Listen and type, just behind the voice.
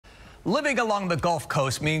Living along the Gulf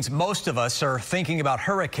Coast means most of us are thinking about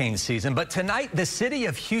hurricane season, but tonight the city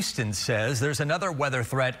of Houston says there's another weather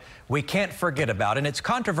threat we can't forget about, and it's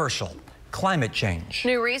controversial: climate change.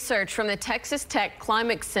 New research from the Texas Tech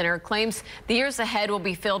Climate Center claims the years ahead will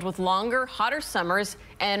be filled with longer, hotter summers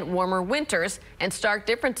and warmer winters, and stark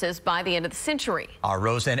differences by the end of the century. Our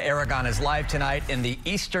Roseanne Aragon is live tonight in the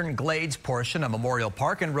Eastern Glades portion of Memorial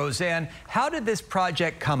Park. And Roseanne, how did this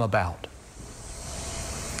project come about?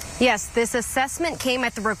 Yes, this assessment came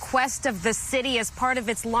at the request of the city as part of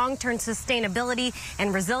its long-term sustainability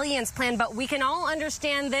and resilience plan. But we can all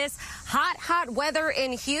understand this hot weather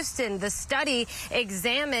in Houston. The study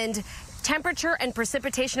examined temperature and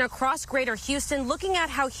precipitation across greater Houston, looking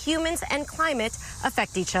at how humans and climate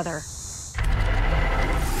affect each other.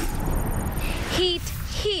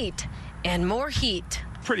 Heat, and more heat.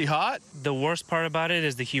 Pretty hot. The worst part about it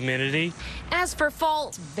is the humidity. As for fall,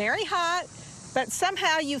 it's very hot, but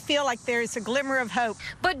somehow you feel like there's a glimmer of hope.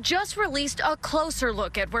 But just released a closer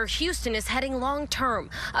look at where Houston is heading long term.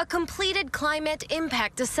 A completed climate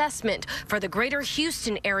impact assessment for the greater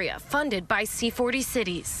Houston area, funded by C40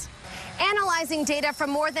 Cities. Analyzing data from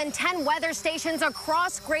more than 10 weather stations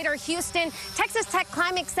across greater Houston, Texas Tech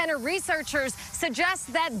Climate Center researchers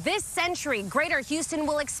suggest that this century, greater Houston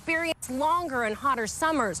will experience longer and hotter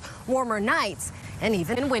summers, warmer nights, and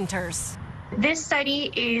even winters. This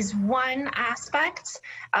study is one aspect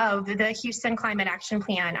of the Houston Climate Action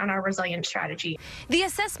Plan on our resilience strategy. The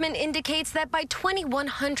assessment indicates that by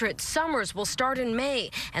 2100, summers will start in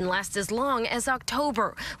May and last as long as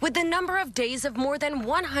October, with the number of days of more than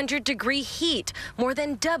 100-degree heat more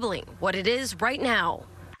than doubling what it is right now.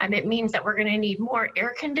 It means that we're going to need more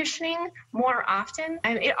air conditioning more often.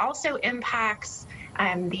 It also impacts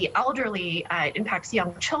the elderly, it impacts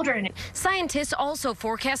young children. Scientists also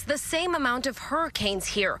forecast the same amount of hurricanes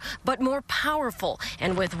here, but more powerful,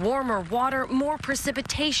 and with warmer water, more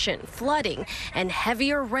precipitation, flooding, and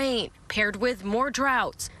heavier rain, paired with more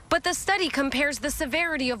droughts. But the study compares the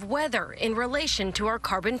severity of weather in relation to our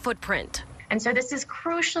carbon footprint. And so this is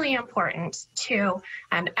crucially important to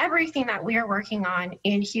everything that we are working on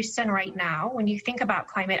in Houston right now when you think about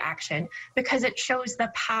climate action, because it shows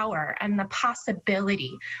the power and the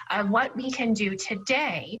possibility of what we can do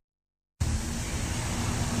today.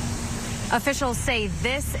 Officials say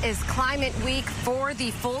this is Climate Week. For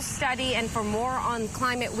the full study and for more on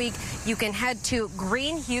Climate Week, you can head to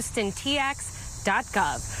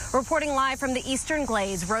greenhoustontx.gov. Reporting live from the Eastern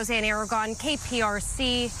Glades, Roseanne Aragon,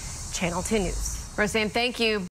 KPRC, Channel 2 News. Roseanne, thank you.